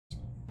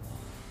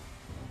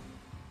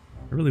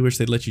I really wish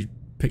they'd let you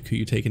pick who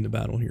you take into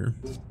battle here.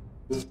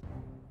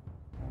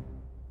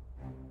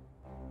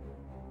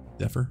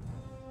 Zephyr.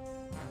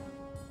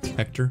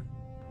 Hector.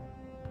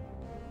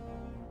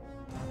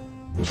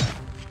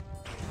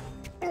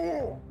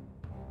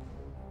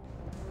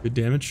 Good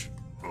damage.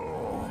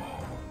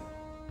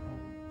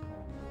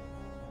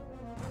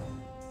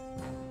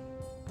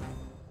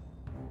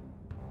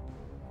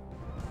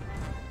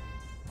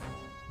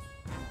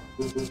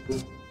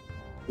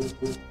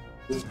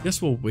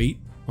 Guess we'll wait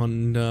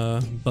on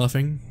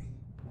buffing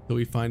until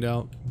we find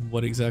out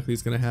what exactly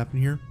is going to happen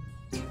here.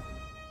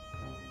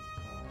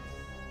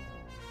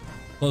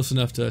 Close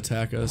enough to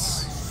attack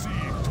us.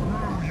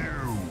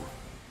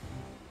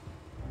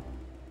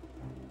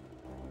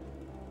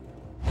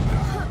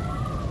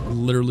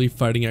 Literally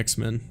fighting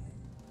X-Men.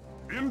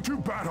 Into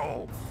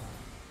battle.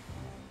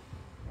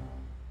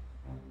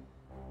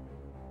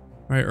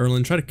 Alright,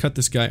 Erlen, try to cut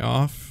this guy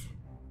off.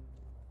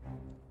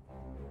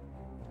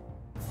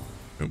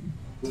 Nope.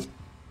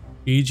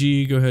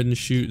 EG, go ahead and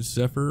shoot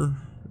Zephyr.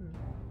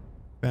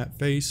 Bat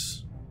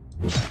face.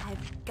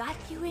 I've got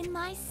you in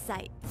my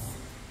sights.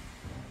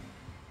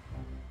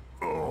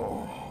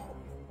 Oh.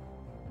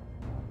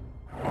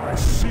 I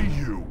see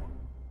you.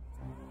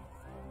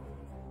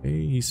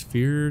 Okay, he's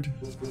feared.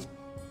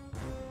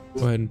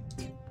 Go ahead and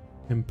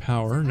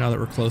empower now that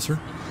we're closer.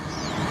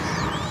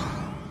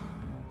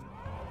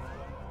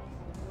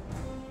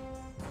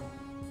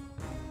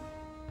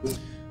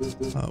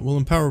 We'll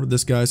empower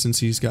this guy since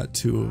he's got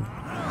two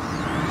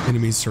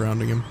enemies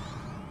surrounding him.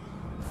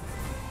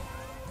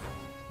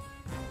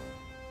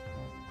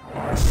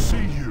 I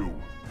see you.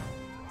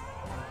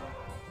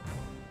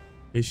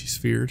 Okay, she's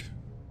feared.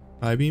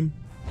 Eye beam.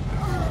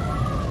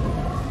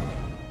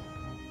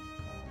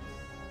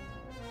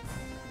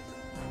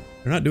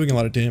 They're not doing a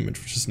lot of damage,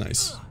 which is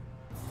nice.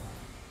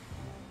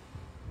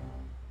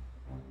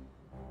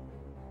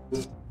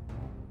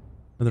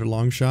 Another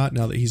long shot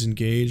now that he's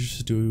engaged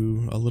to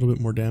do a little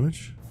bit more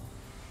damage.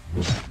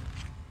 Yep,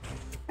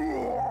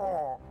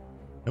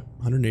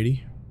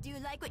 180. Do you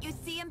like what you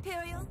see,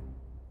 Imperial?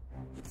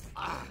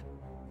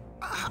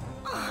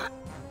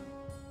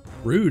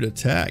 Rude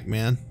attack,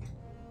 man.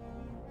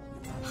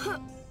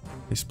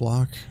 Nice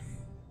block.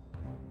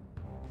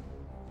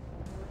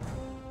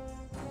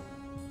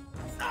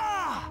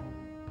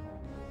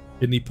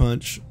 Kidney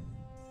punch.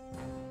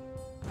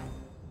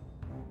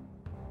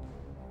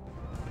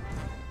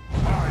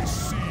 I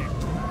see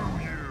through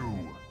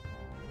you.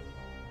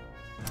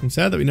 I'm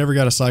sad that we never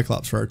got a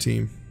Cyclops for our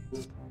team.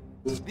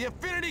 The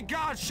Affinity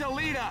Gods shall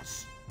lead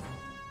us.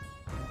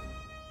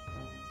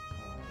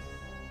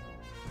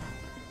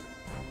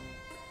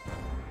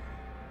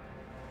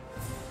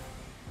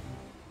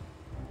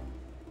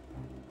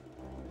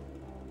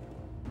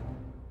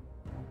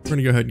 We're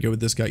gonna go ahead and go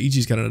with this guy.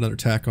 EG's got another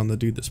attack on the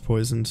dude that's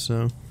poisoned,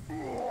 so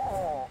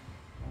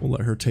we'll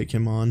let her take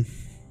him on.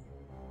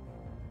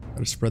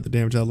 Gotta spread the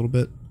damage out a little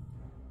bit.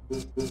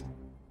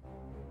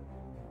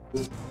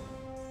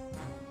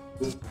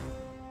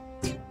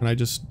 Can I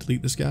just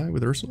delete this guy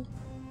with Ursula?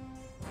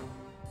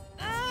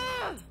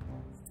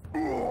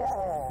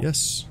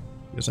 Yes.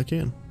 Yes, I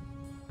can.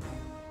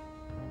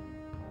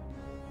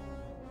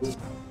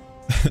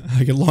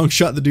 I can long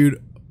shot the dude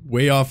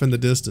way off in the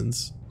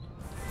distance.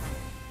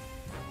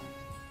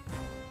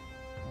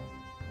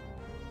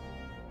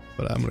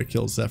 But I'm gonna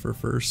kill Zephyr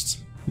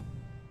first.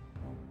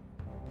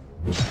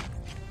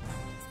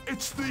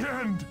 It's the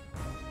end.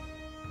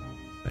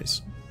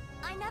 Nice.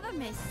 I never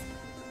miss.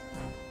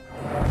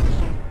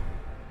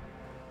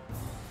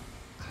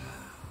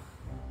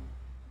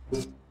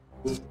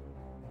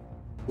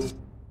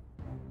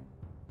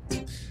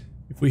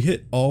 If we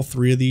hit all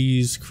three of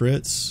these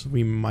crits,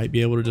 we might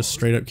be able to just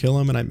straight up kill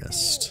him, and I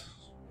missed.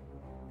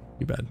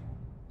 Too bad.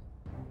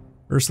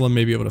 Ursula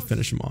may be able to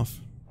finish him off.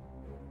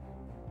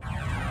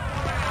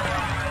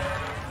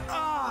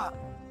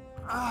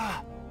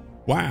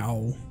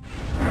 Wow.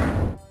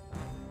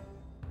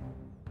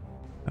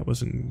 That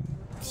was an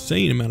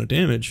insane amount of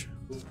damage.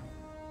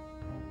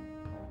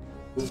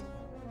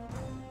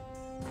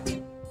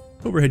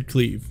 Overhead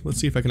cleave. Let's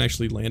see if I can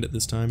actually land it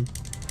this time.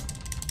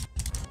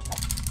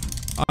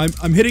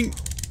 I'm hitting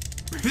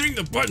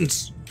the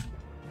buttons.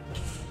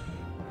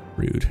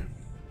 Rude.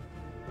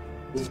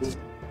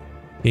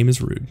 Game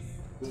is rude.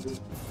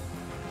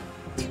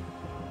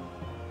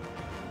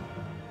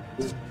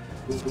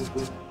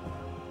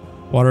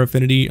 Water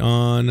affinity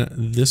on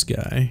this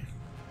guy.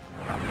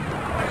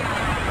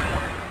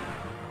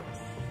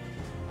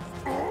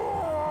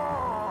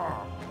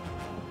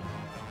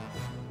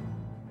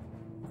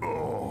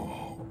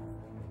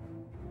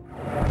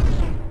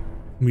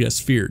 We got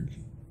sphered.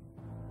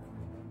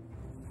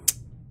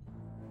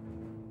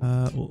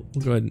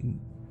 We'll go ahead and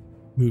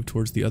move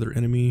towards the other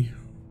enemy.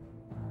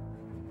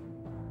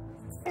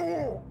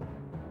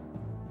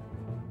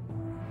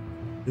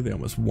 They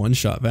almost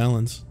one-shot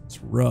Valens.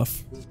 It's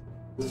rough.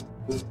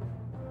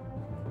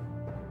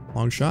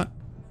 Long shot.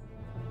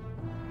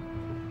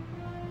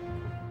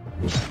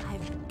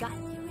 I've got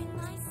you in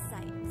my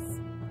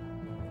sights.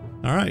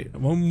 All right. right,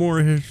 one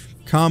more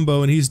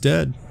combo and he's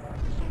dead.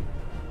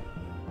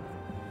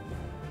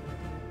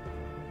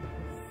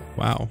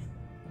 Wow.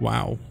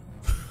 Wow.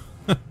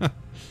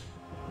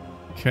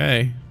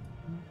 Okay.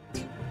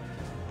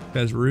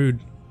 That's rude.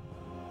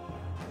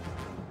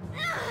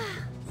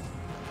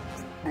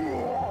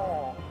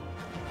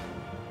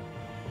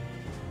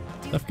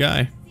 Tough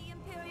guy.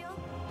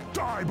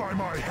 Die by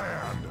my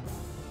hand!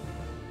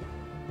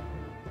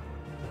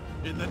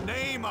 In the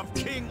name of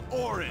King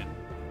Orin.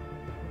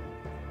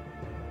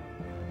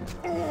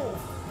 Good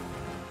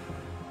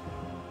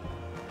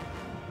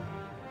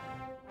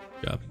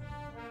job.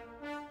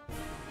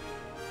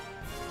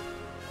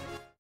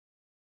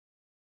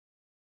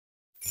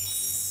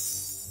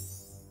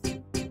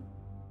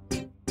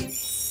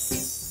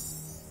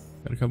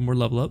 Got a couple more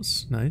level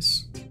ups.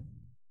 Nice.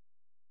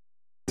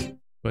 Go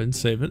ahead and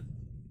save it.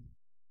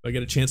 Do I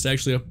get a chance to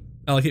actually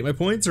allocate my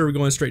points, or are we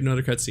going straight to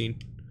another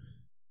cutscene?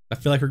 I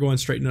feel like we're going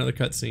straight to another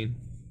cutscene.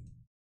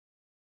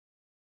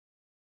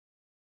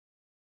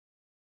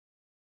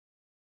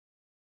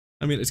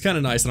 I mean, it's kind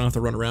of nice. I don't have to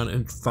run around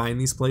and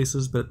find these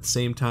places, but at the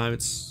same time,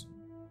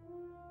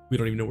 we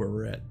don't even know where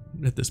we're at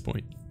this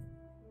point.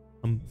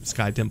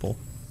 Sky Temple.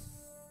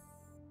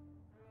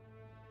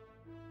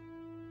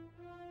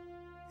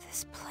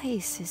 This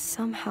place is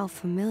somehow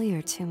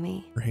familiar to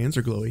me. Her hands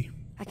are glowy.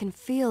 I can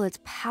feel its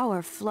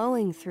power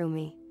flowing through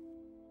me.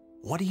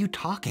 What are you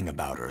talking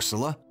about,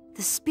 Ursula?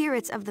 The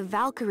spirits of the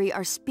Valkyrie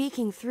are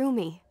speaking through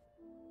me.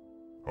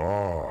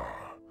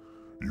 Ah,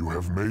 you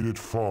have made it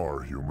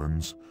far,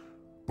 humans.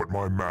 But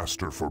my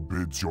master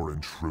forbids your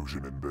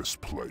intrusion in this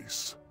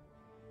place.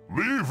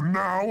 Leave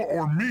now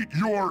or meet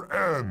your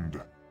end!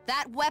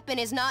 That weapon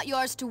is not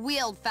yours to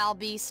wield, foul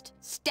beast.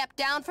 Step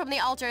down from the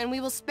altar and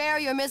we will spare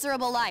your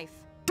miserable life.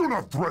 Do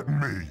not threaten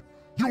me!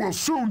 You will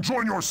soon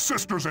join your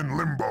sisters in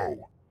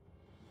limbo!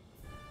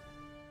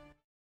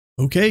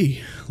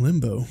 Okay,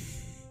 limbo.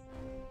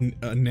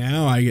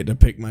 Now I get to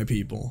pick my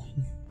people.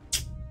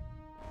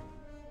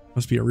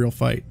 Must be a real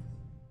fight.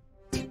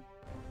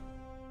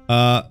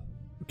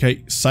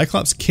 Okay,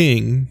 Cyclops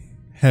King,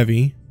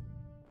 heavy.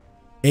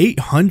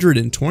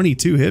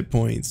 822 hit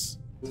points.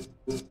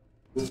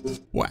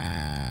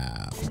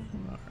 Wow.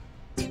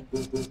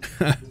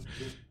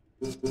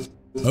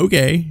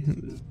 Okay.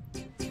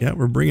 Yeah,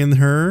 we're bringing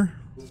her.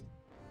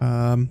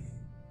 I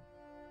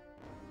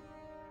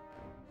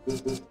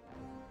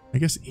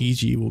guess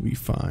EG will be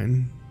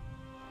fine.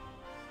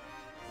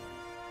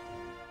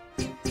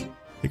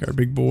 Take our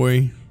big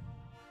boy.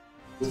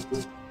 We'll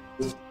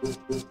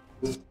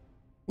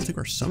take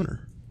our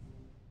summoner.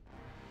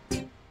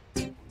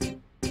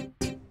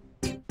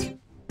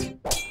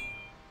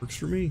 Works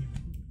for me.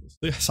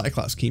 The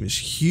Cyclops King is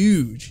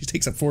huge. He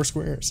takes up 4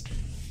 squares.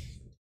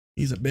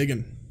 He's a big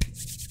one.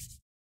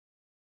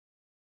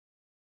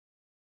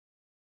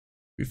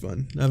 Be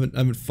fun. I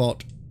haven't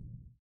fought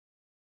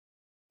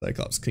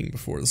Cyclops King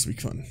before. This will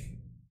be fun.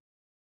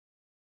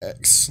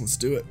 X. Let's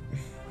do it.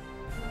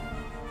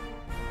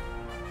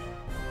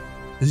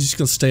 Is he just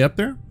gonna stay up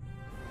there?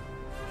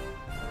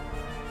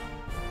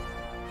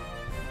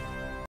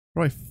 How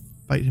do I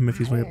fight him if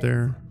he's way up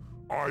there?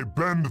 I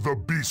bend the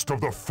beast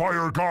of the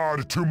fire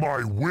god to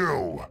my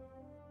will.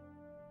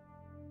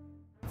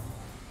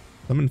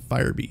 Summon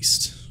Fire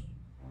Beast.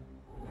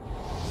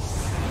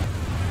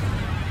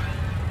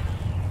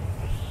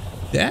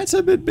 That's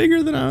a bit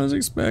bigger than I was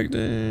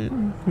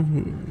expecting.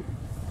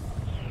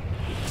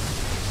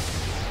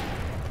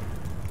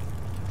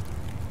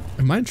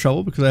 Am I in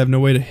trouble because I have no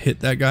way to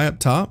hit that guy up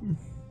top?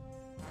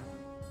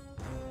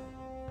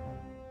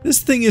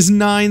 This thing is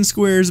 9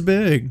 squares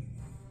big.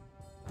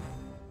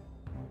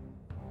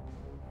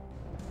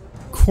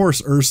 Of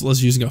course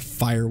Ursula's using a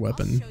fire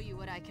weapon. I'll show you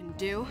what I can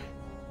do.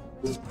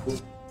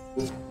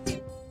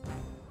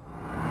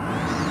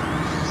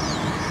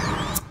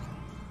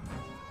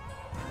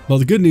 Well,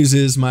 the good news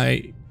is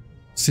my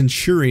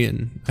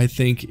Centurion, I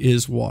think,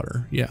 is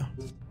water. Yeah.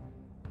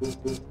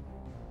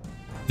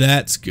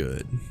 That's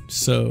good.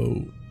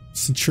 So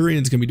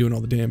Centurion's gonna be doing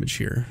all the damage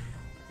here.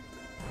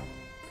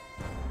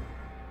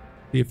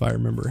 See if I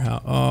remember how.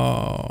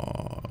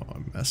 Oh, I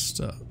messed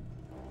up.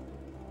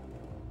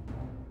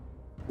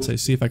 So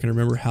see if I can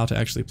remember how to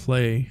actually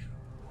play.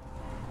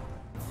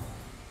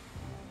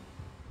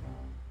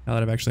 Now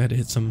that I've actually had to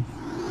hit some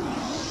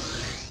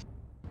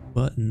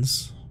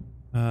buttons.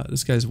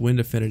 This guy's wind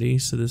affinity,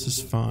 so this is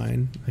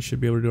fine. I should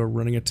be able to do a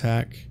running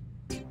attack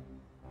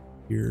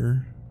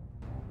here.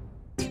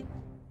 Kind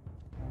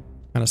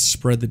of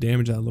spread the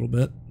damage out a little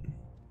bit.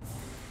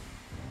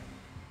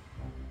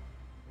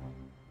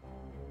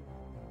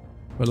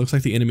 But it looks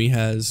like the enemy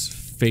has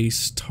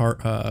face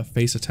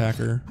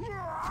attacker.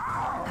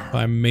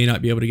 I may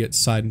not be able to get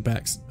side and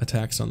back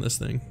attacks on this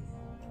thing.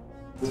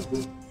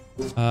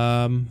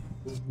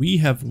 We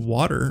have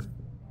water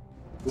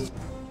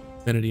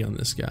affinity on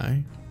this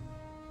guy,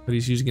 but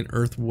he's using an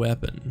earth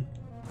weapon.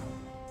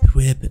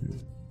 We're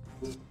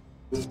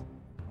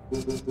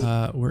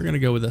gonna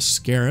go with a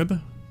scarab.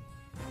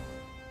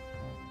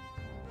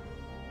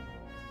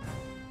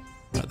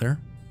 Right there.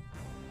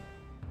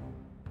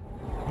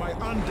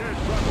 my undead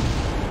brother.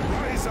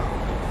 Rise up.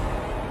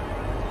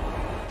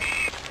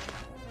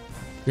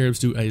 Scarabs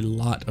do a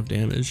lot of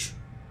damage.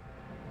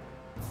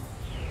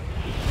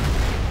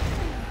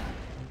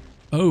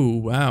 Oh,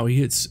 wow, he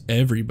hits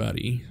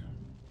everybody.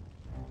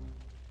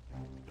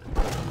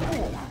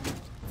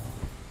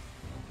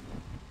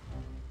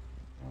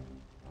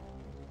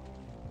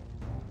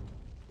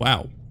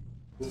 Wow.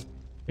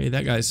 Okay,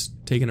 that guy's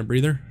taking a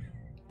breather.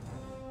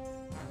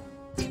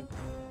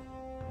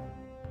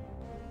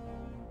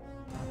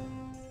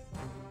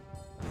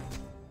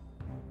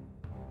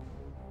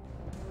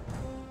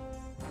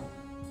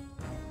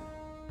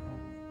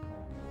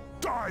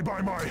 Die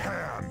by my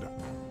hand.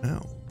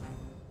 Ow.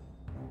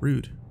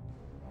 Rude.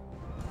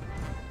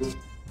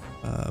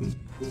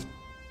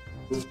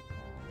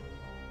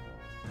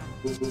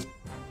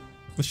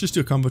 Let's just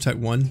do a combo attack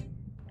 1.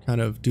 Kind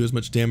of do as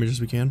much damage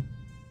as we can.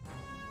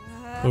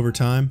 Over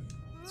time.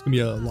 It's gonna be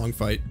a long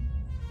fight.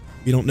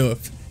 We don't know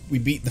if we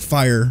beat the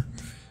fire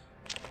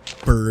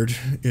bird,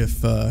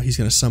 if he's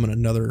gonna summon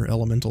another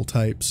elemental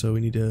type, so we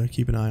need to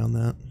keep an eye on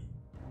that.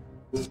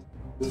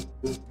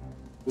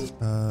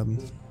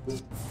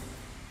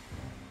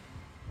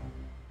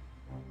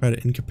 Try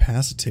to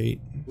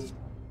incapacitate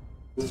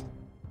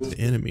the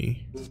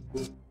enemy.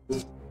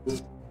 I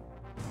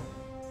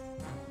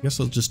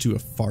guess I'll just do a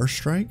far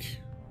strike.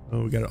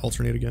 Oh, we gotta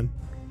alternate again.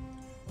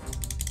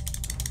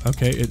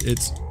 Okay,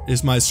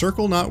 is my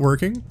circle not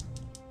working?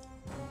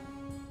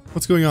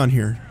 What's going on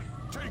here?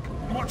 Take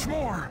much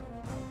more.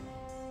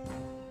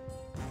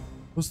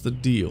 What's the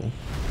deal?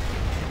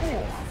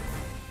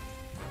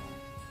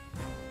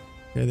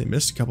 Okay, they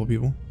missed a couple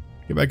people.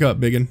 Get back up,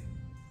 biggin.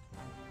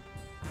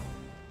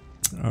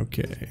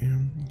 Okay,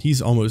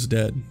 he's almost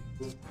dead.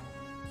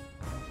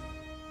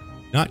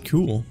 Not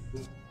cool.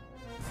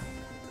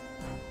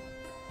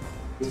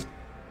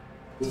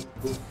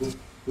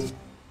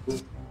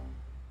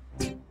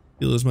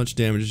 Deal as much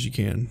damage as you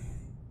can.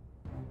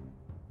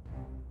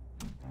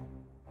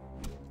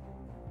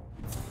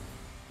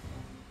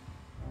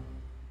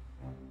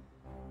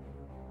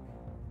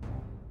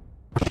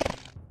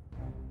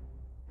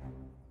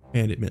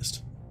 And it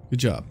missed. Good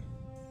job.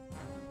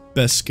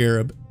 Best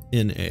scarab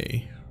in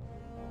A.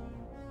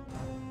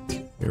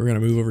 Okay, we're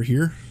gonna move over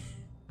here.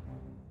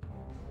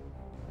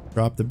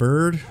 Drop the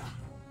bird.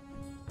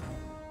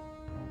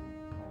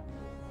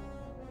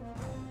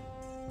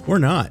 Or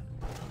not.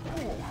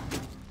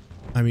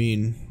 I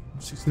mean,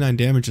 69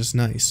 damage is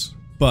nice,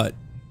 but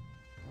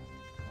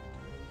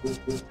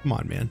come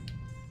on, man.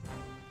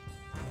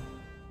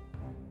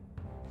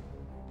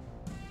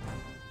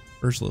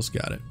 Ursula's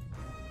got it.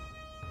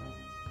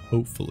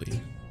 Hopefully.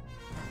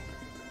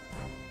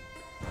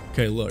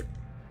 Okay, look.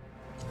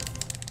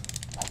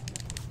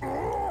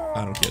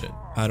 I don't get it.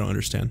 I don't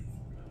understand.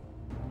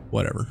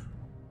 Whatever.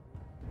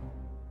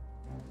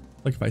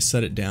 Like if I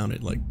set it down,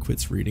 it like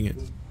quits reading it.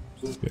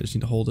 I just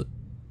need to hold it.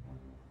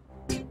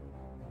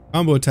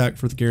 Combo attack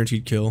for the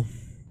guaranteed kill.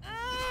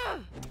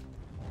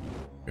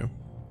 Go.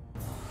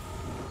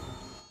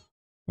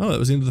 Oh, that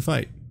was the end of the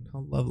fight.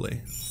 How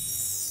lovely.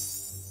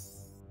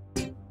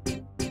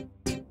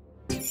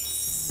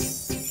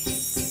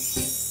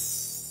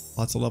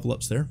 Lots of level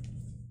ups there.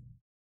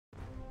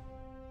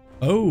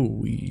 Oh,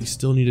 we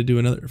still need to do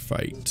another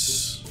fight.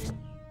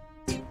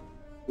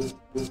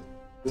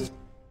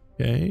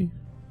 Okay.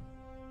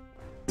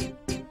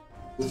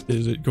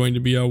 Is it going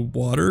to be a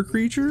water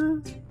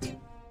creature?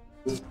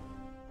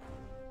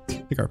 I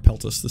think our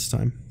Peltus this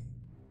time.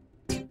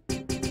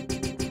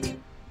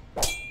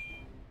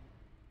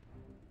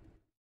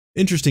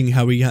 Interesting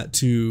how we got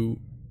to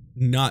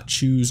not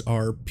choose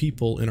our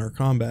people in our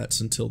combats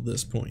until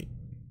this point.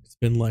 It's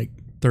been like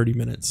 30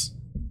 minutes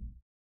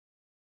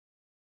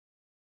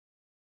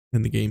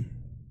in the game.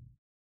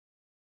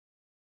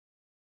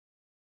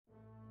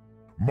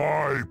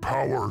 My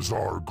powers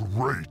are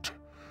great.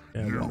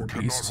 Yeah, You water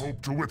cannot beast.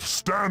 hope to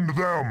withstand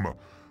them.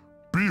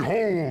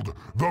 Behold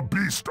the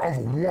beast of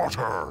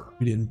water.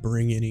 We didn't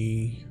bring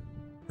any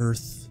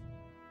earth.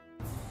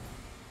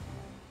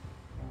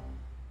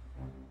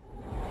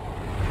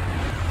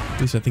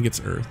 At least I think it's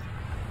earth.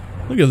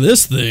 Look at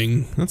this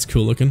thing. That's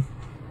cool looking.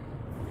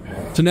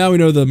 So now we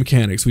know the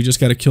mechanics. We just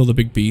got to kill the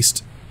big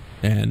beast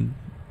and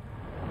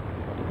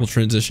we'll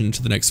transition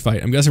to the next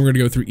fight. I'm guessing we're going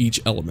to go through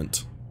each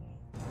element.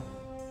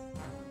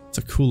 It's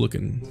a cool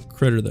looking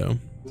critter though.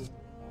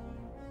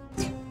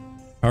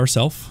 Power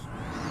self.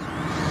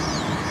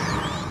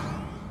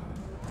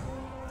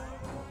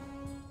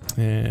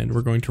 And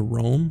we're going to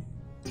roam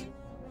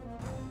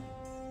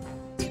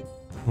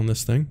on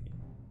this thing.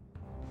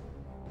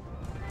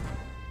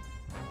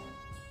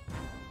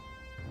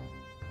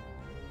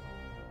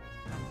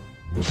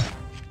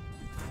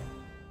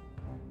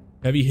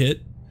 Heavy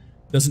hit.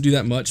 Doesn't do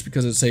that much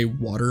because it's a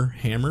water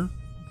hammer.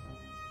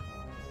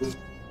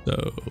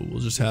 So we'll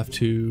just have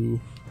to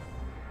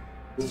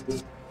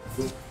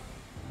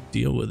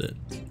deal with it.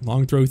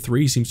 Long throw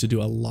 3 seems to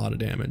do a lot of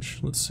damage.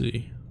 Let's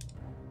see.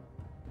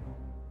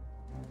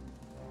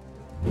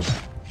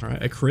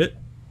 Alright, a crit.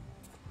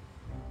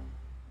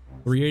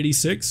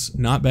 386,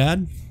 not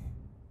bad.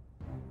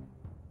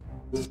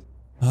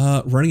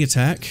 Running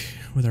attack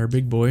with our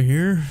big boy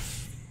here.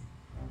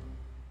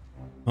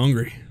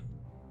 Hungry.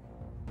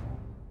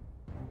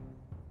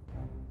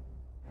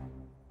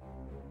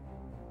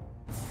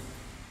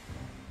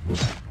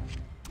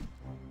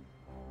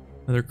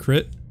 Another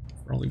crit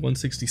for only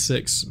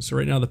 166. So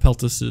right now the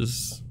Peltus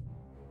is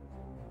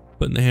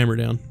putting the hammer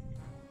down.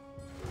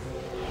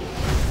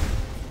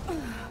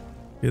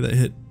 Okay, that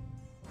hit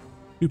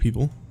 2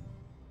 people.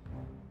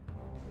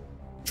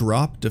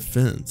 Drop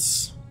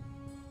defense.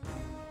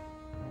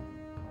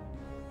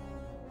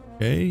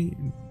 Okay,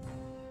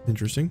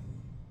 interesting.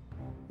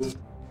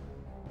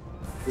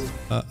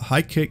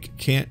 High kick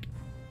can't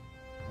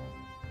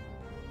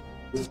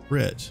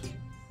crit.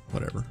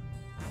 Whatever.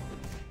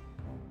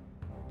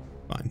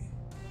 Fine.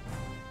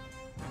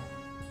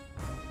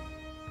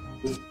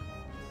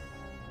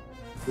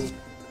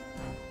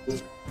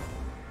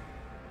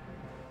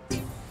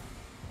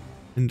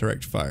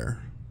 Indirect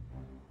fire.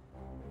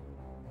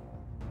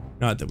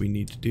 Not that we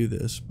need to do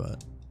this,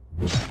 but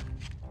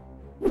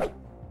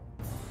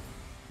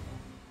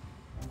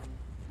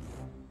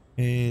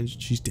and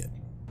she's dead.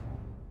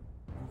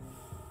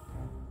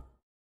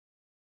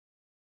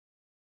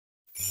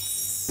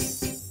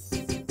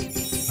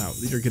 Wow,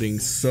 they're getting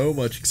so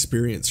much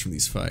experience from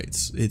these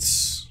fights.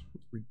 It's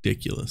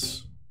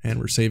ridiculous. And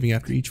we're saving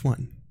after each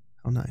one.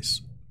 How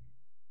nice.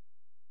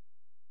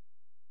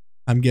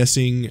 I'm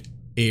guessing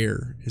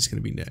air is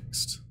going to be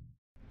next.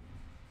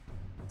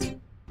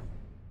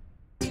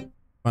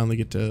 Finally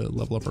get to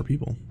level up our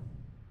people.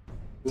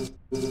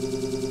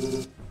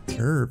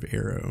 Nerve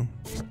arrow.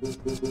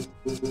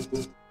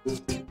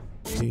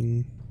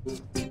 Go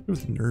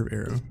with nerve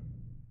arrow.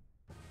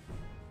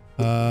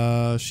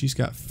 She's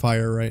got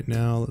fire right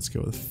now. Let's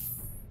go with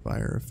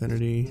fire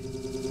affinity.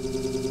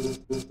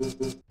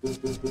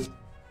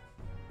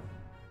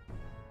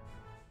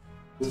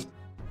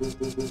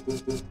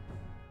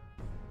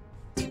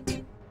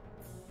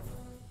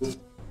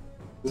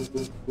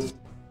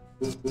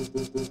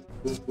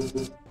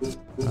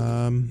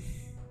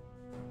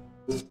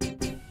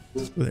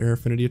 With air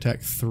affinity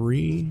attack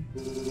 3.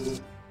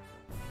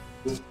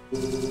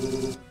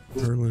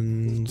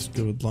 Merlin's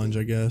go with lunge,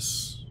 I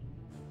guess.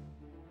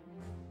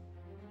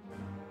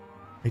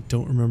 I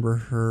don't remember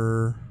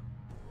her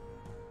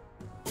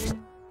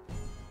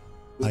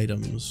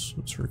items.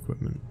 What's her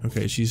equipment?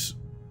 Okay, she's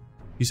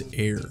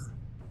air.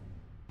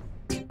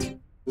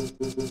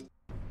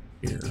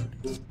 Air.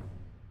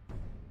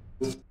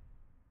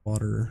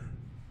 Water.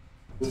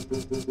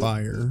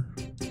 Fire.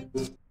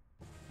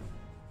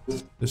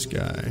 This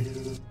guy.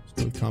 Let's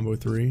go with combo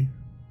 3.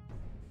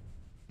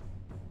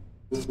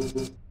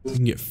 We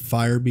can get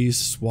fire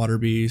beasts, water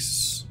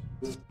beasts,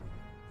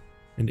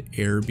 and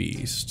air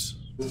beasts.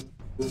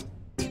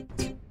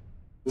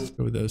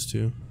 Go with those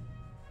 2.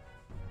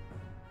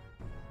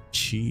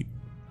 Cheap.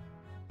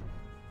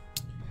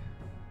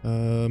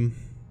 This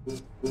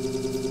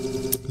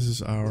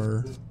is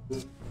our.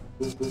 See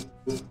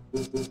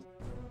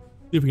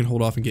if we can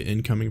hold off and get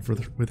incoming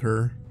with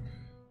her.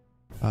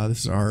 This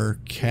is our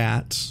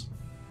cat.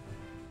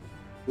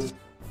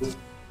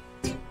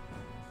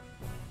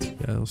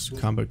 Yeah, let's do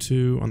combo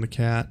 2 on the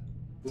cat.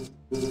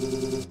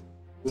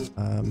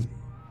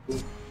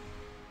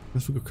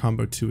 Let's go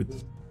combo 2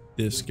 with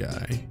this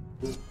guy.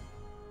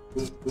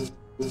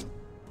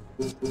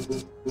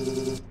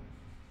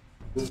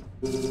 I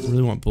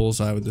really want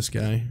bullseye with this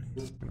guy.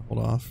 I'm gonna hold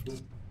off.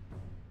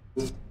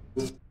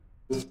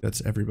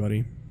 That's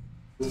everybody.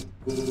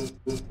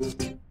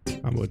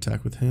 Combo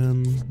attack with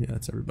him. Yeah,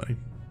 that's everybody.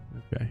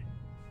 Okay.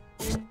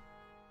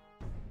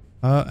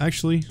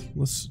 Actually,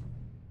 let's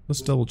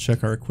double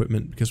check our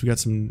equipment because we got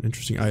some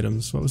interesting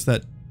items. What was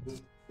that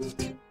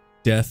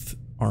death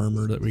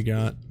armor that we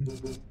got?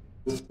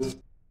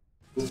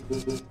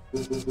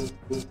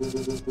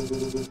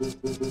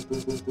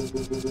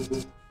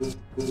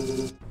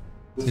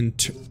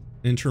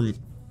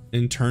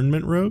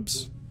 Internment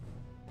robes?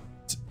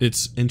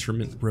 It's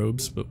interment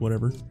robes, but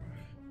whatever.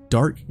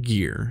 Dark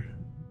gear.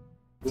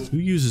 Who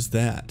uses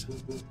that?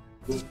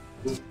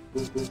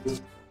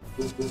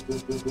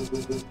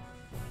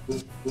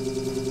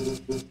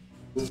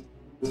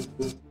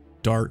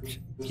 Dark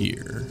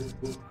gear.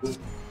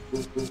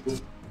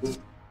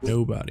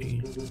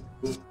 Nobody.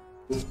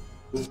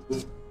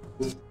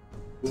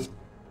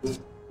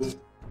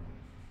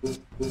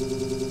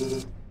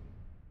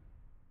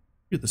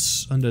 The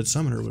undead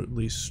summoner would at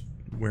least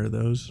wear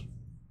those.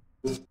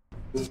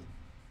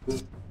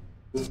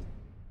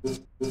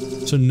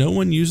 So no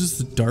one uses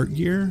the dark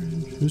gear?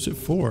 Who's it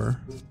for?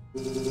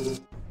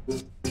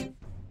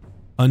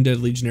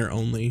 Undead legionnaire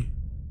only.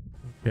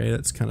 Okay,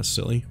 that's kind of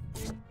silly.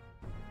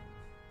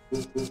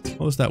 What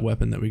was that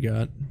weapon that we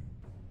got?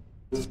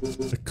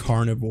 The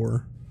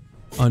carnivore.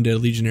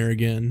 Undead legionnaire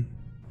again.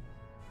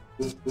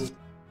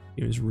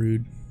 He was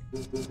rude.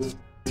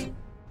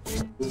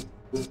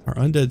 Our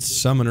undead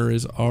summoner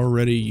is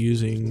already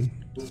using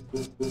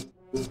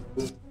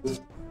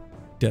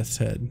Death's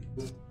Head.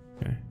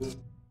 Okay.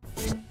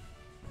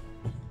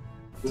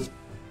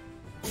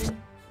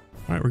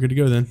 Alright, we're good to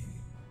go then.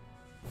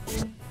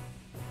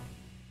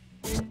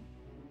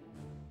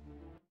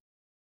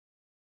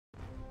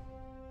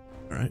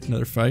 Alright,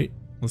 another fight.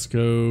 Let's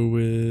go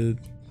with...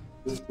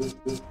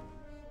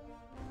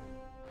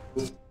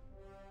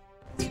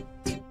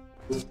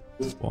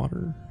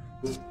 water.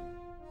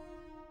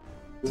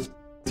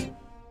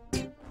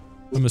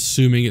 I'm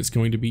assuming it's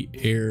going to be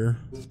air.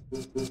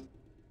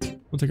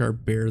 We'll take our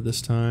bear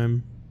this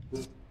time.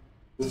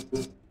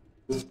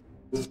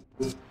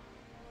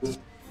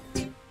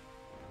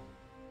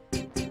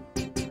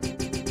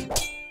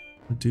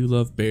 I do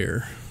love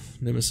bear.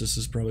 Nemesis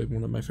is probably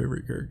one of my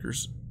favorite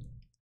characters.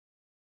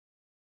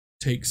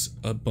 Takes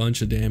a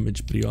bunch of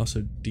damage, but he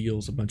also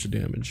deals a bunch of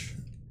damage.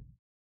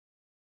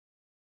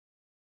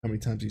 How many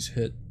times he's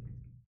hit?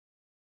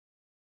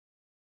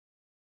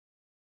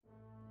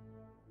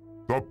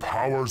 The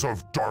powers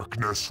of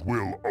darkness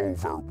will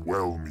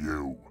overwhelm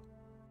you.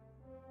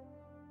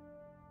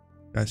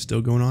 Guy's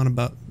still going on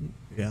about...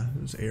 yeah,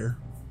 it was air.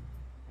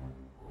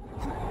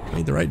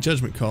 Made the right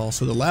judgment call.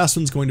 So the last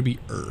one's going to be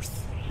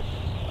Earth.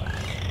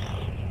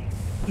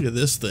 Look at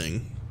this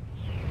thing.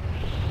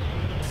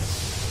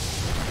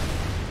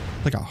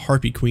 Like a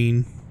harpy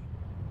queen.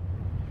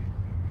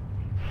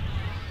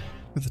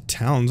 Look at the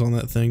talons on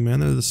that thing,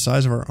 man. They're the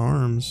size of our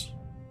arms.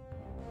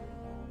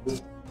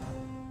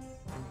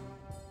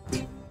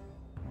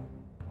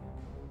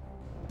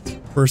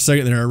 For a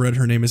second there, I read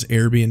her name is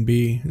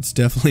Airbnb. It's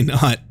definitely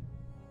not.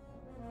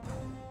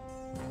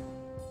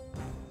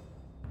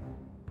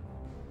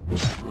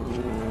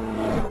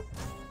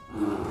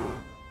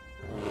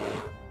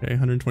 Okay,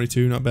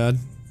 122, not bad.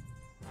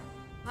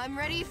 I'm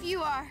ready if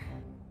you are.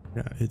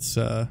 Yeah, it's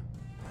a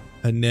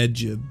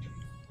Nedjib.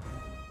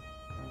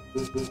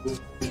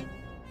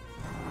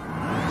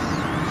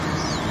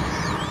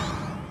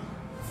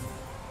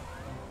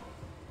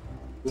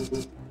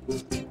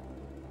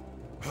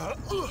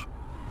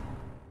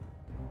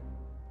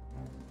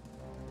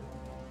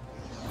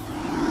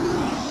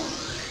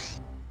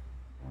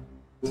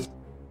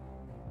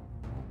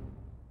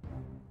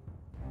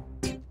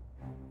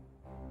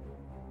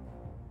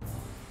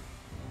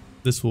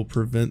 This will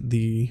prevent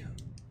the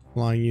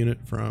flying unit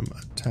from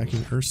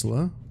attacking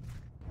Ursula.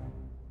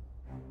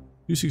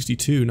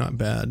 262, not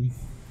bad.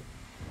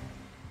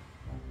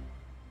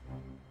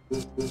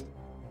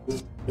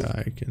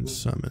 I can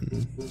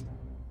summon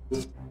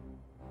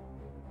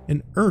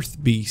an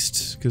Earth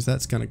Beast, because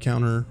that's going to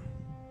counter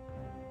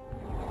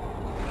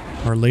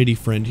our lady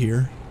friend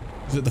here.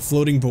 Is it the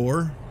floating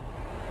boar?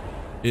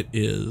 It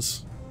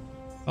is.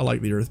 I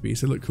like the Earth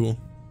Beast. They look cool.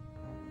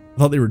 I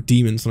thought they were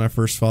demons when I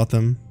first fought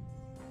them.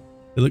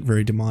 They look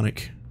very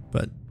demonic,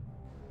 but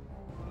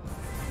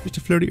just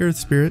a floaty earth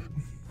spirit.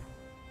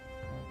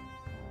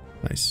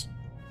 Nice.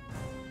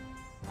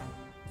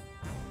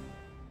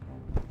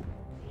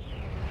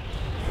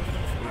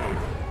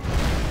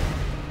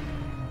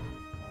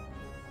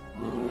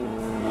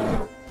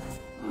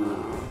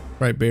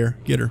 Right, bear,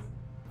 get her.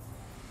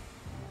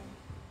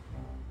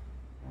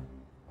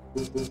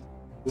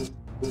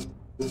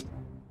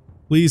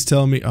 Please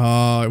tell me.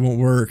 Oh, it won't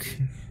work.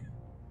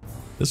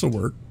 This'll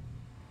work.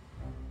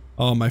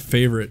 Oh, my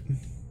favorite.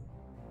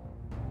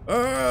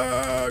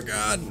 Oh,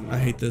 God. I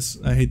hate this.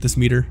 I hate this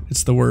meter.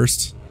 It's the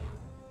worst.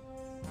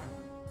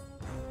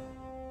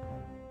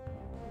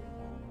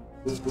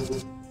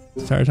 The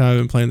entire time I've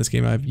been playing this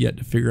game, I've yet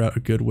to figure out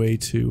a good way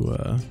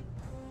to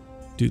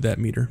do that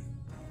meter.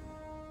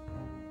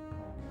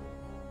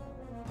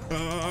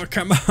 Oh,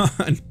 come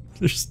on.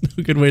 There's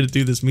no good way to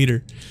do this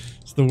meter.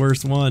 It's the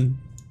worst one.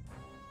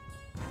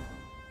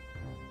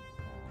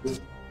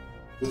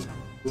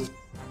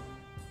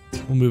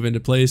 We'll move into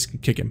place,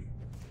 kick him.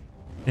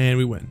 And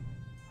we win.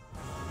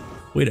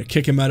 Way to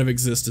kick him out of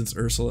existence,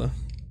 Ursula.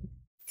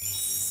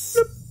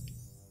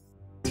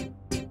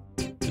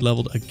 We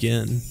leveled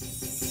again.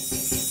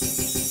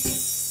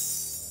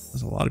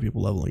 There's a lot of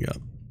people leveling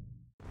up.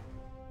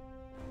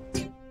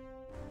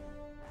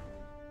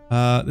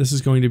 This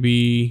is going to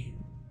be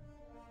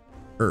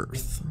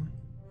Earth.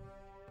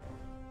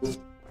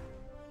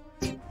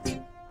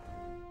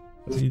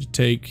 We need to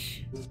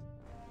take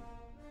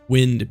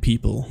wind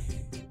people.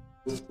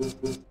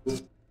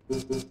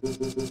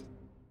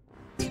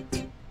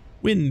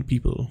 Wind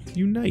people,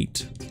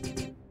 unite.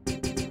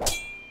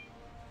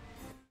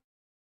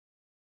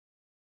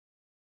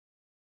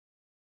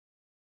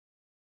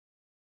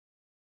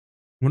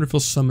 I wonder if he'll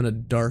summon a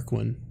dark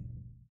one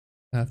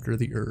after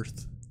the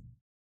Earth.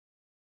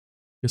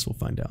 Guess we'll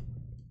find out.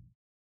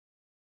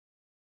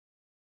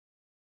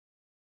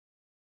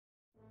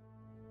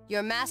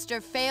 Your master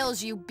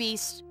fails you,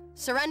 beast.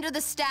 Surrender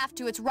the staff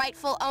to its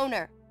rightful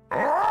owner.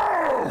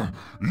 Ah!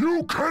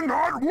 You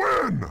cannot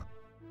win!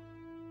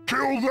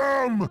 Kill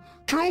them!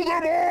 Kill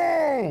them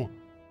all!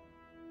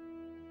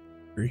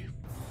 Agree.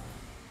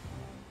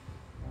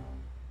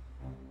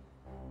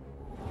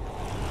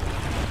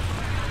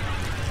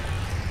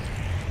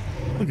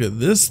 Look at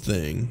this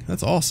thing.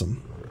 That's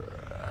awesome.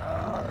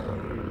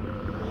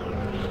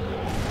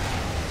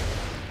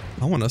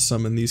 I want to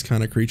summon these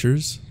kind of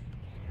creatures.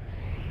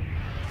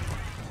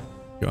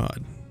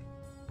 God.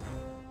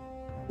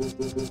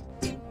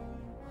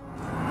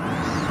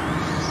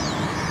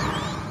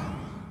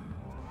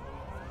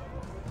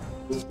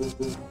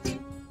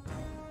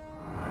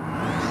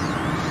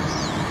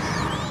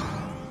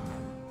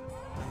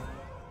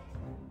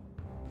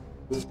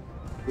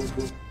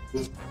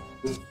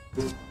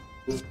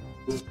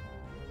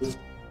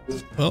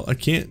 Well, I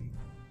can't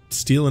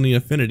steal any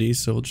affinities,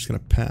 so we're just gonna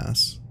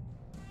pass.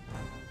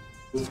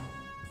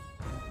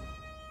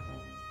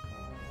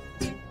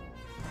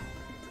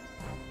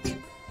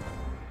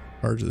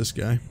 Charge this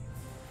guy.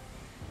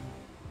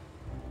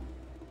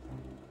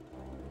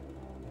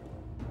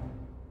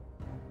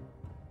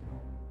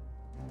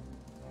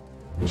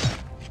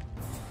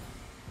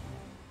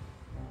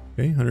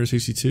 Okay,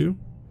 162.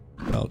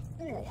 About.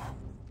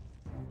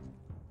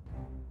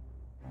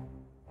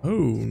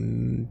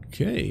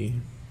 Okay.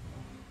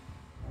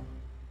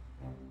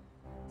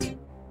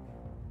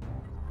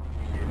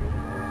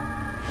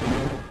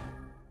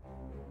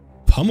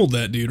 Pummeled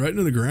that dude right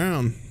into the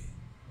ground.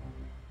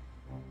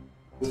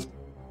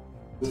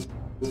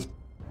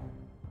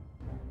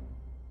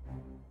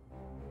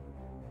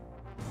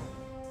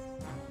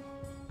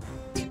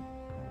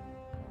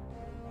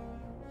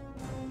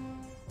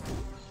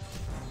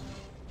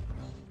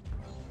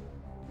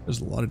 There's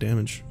a lot of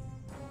damage.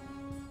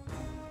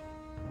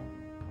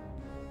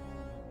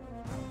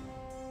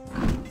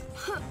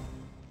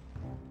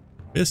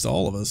 Missed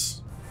all of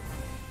us.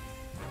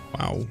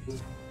 Wow.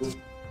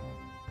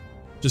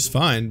 Just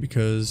fine,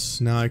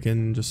 because now I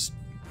can just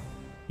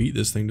beat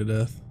this thing to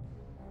death.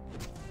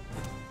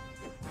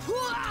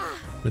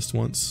 Missed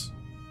once.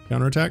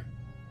 Counterattack?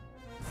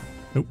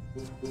 Nope.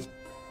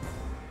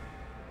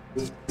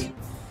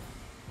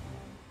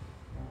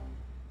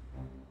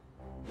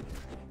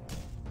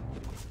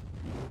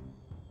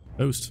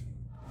 Toast.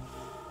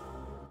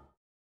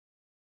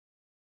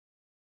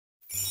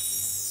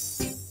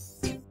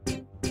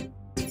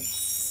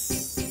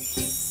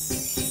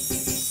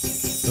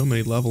 So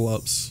many level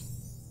ups.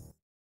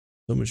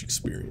 So much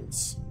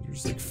experience. You're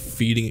just like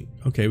feeding it.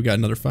 Okay, we got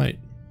another fight.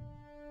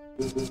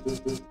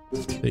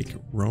 Take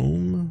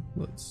Rome.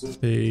 Let's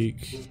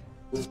take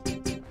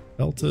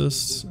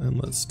Celtus.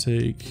 And let's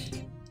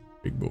take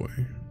Big Boy.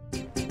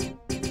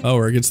 Oh,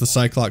 we're against the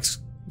Cyclops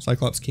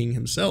King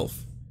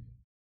himself.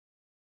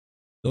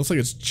 It looks like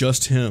it's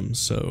just him,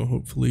 so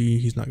hopefully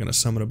he's not going to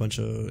summon a bunch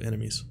of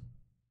enemies.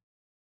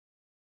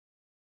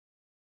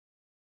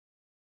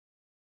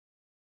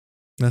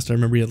 Last I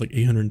remember he had like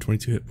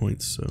 822 hit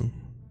points, so...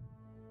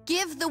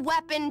 Give the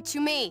weapon to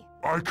me!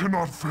 I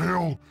cannot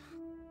fail.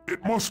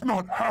 It must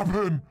not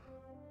happen.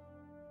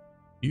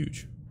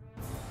 Huge.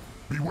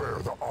 Beware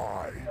the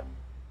eye.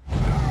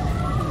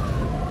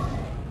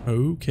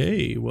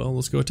 Okay, well,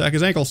 let's go attack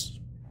his ankles.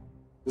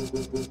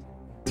 Survive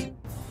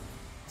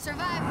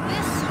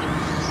this!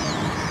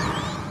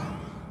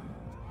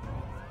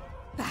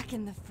 Back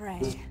in the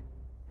fray.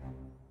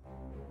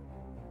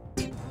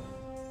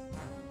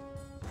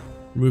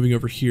 Moving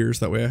over here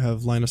so that way I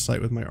have line of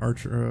sight with my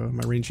archer,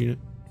 my range unit.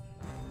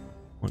 I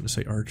wanted to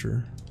say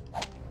archer.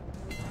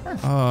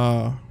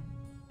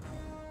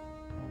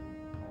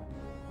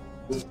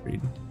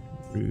 Rude.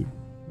 Rude.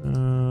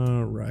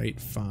 Right,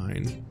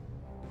 fine.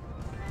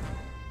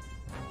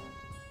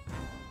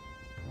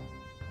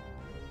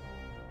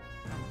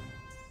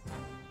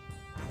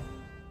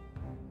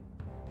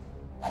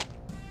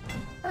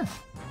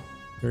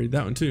 Parried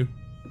that one too.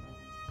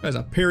 Guy's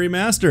a parry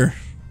master.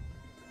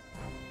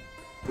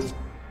 Let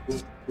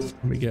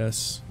me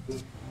guess.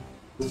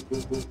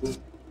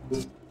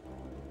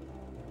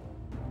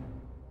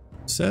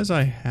 Says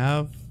I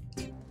have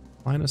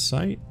line of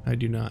sight. I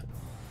do not.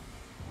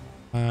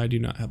 I do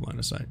not have line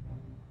of sight.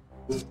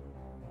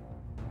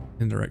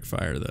 Indirect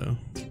fire though.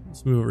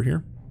 Let's move over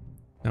here.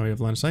 Now we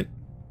have line of sight.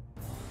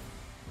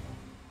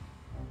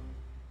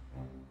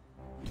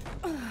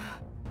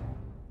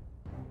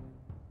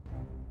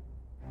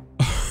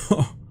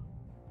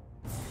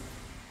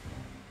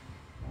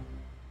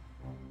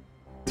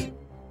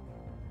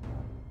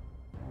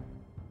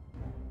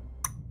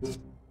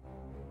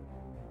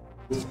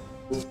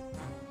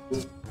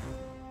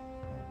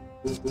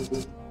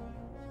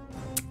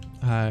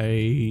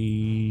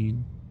 I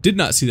did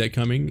not see that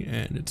coming,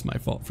 and it's my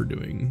fault for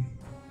doing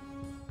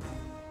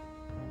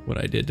what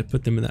I did to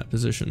put them in that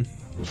position.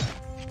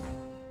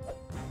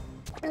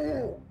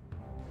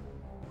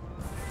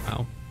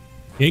 Wow.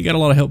 He ain't got a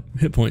lot of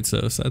hit points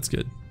though, so that's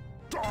good.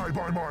 Die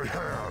by my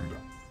hand.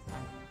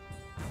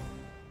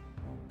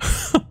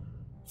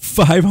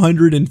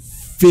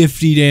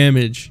 550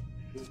 damage.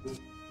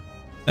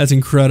 That's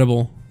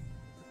incredible.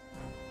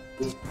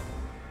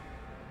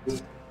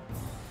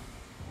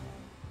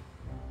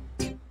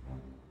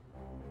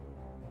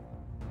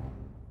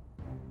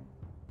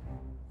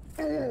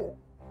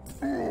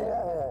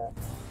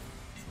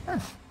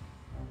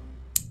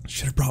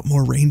 Should have brought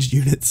more ranged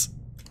units.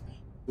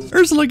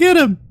 Ursula, get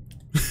him!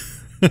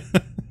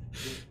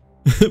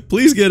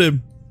 Please get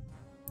him.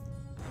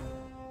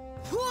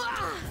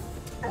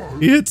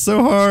 He hits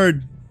so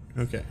hard.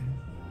 Okay.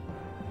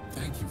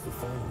 Thank you for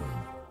following.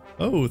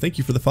 Oh, thank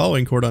you for the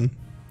following, Cordon.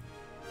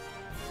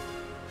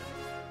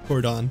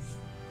 Cordon.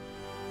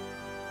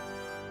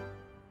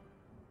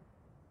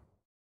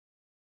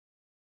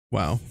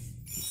 Wow.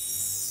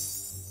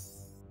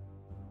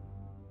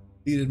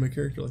 He did my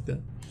character like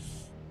that.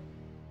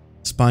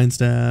 Spine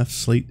staff,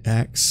 slate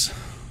axe.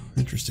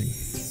 Interesting.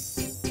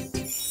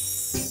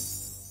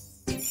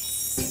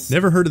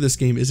 Never heard of this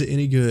game. Is it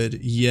any good?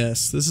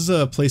 Yes. This is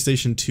a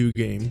PlayStation 2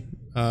 game.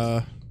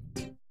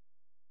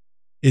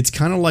 It's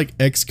kind of like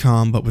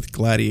XCOM, but with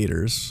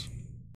gladiators.